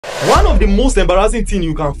One of the most embarrassing things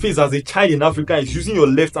you can face as a child in Africa is using your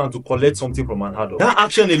left hand to collect something from an adult. That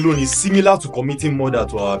action alone is similar to committing murder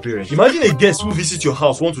to our parents. Imagine a guest who visits your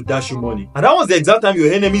house want to dash you money, and that was the exact time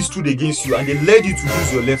your enemies stood against you and they led you to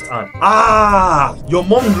use your left hand. Your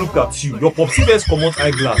mom looked at you, your popsy first common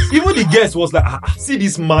eyeglass. Even the guest was like, see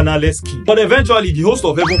this mannerless kid. But eventually the host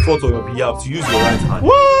of heaven fought on your behalf to use your right hand.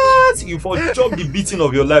 What? You for job the beating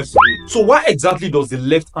of your life today. So why exactly does the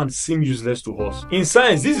left hand seem useless to us? In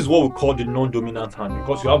science, this is what we call the non-dominant hand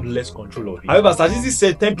because you have less control of it. However, statistics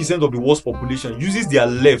say 10% of the world's population uses their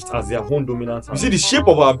left as their own dominant hand. You see, the shape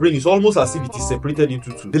of our brain is almost as if it is separated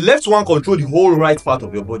into two. The left one controls the whole right part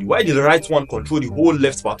of your body, while the right one controls the whole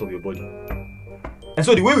left part of your body. And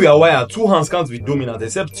so the way we are wired, two hands can't be dominant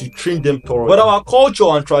except you train them thoroughly. But our culture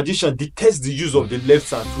and tradition detests the use of the left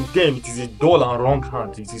hand. To them, it is a dull and wrong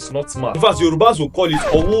hand. It is not smart. In fact, Yorubas will call it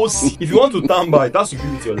owosi. If you want to tamba, it has to be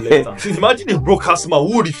with your left hand. So imagine a broke customer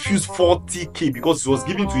who refused 40k because it was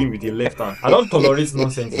given to him with the left hand. I don't tolerate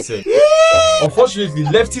nonsense, he said. Unfortunately,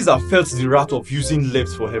 lefties have felt the wrath of using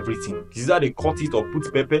left for everything. Is that they cut it or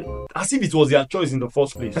put pepper? As if it was their choice in the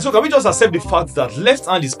first place. And so can we just accept the fact that left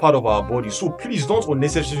hand is part of our body? So please don't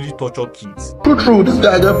unnecessarily torture kids. True, this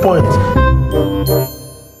guy got point.